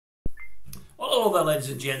Hello there, ladies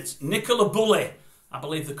and gents. Nicola Bulley. I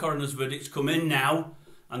believe the coroner's verdict's come in now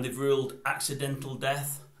and they've ruled accidental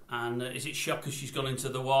death. And is it shock as she's gone into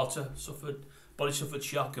the water, body suffered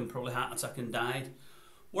shock and probably heart attack and died?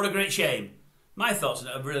 What a great shame. My thoughts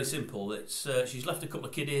are really simple. It's she's left a couple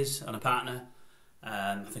of kiddies and a partner.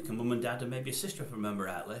 I think a mum and dad and maybe a sister, if I remember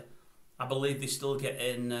rightly. I believe they're still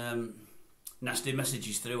getting nasty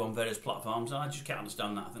messages through on various platforms, and I just can't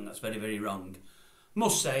understand that. I think that's very, very wrong.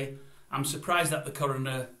 Must say, I'm surprised that the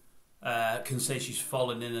coroner can say she's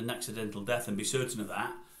fallen in an accidental death and be certain of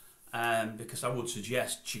that, because I would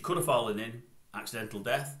suggest she could have fallen in accidental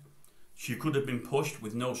death, she could have been pushed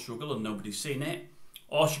with no struggle and nobody's seen it,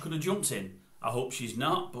 or she could have jumped in. I hope she's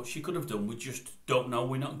not, but she could have done. We just don't know.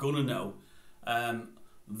 We're not going to know.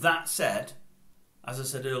 That said, as I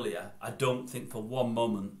said earlier, I don't think for one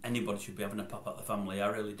moment anybody should be having a pop at the family. I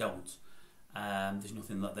really don't. There's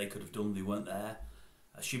nothing that they could have done. They weren't there.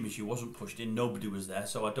 Assuming she wasn't pushed in, nobody was there.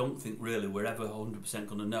 So I don't think really we're ever 100%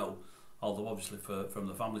 going to know. Although obviously from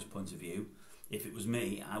the family's point of view, if it was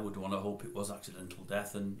me, I would want to hope it was accidental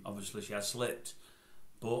death, and obviously she has slipped.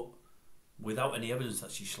 But without any evidence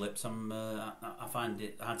that she slipped, I find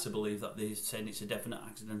it hard to believe that they're saying it's a definite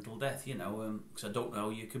accidental death, you know, because I don't know how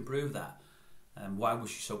you can prove that. Why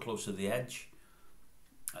was she so close to the edge?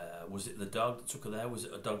 Was it the dog that took her there? Was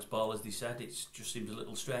it a dog's ball, as they said? It just seems a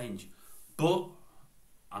little strange. But,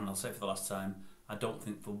 and I'll say for the last time, I don't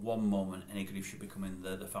think for one moment any grief should be coming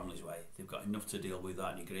the family's way. They've got enough to deal with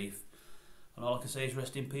without any grief. And all I can say is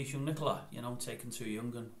rest in peace, young Nicola. You know, taken too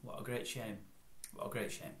young, and what a great shame. What a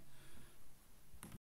great shame.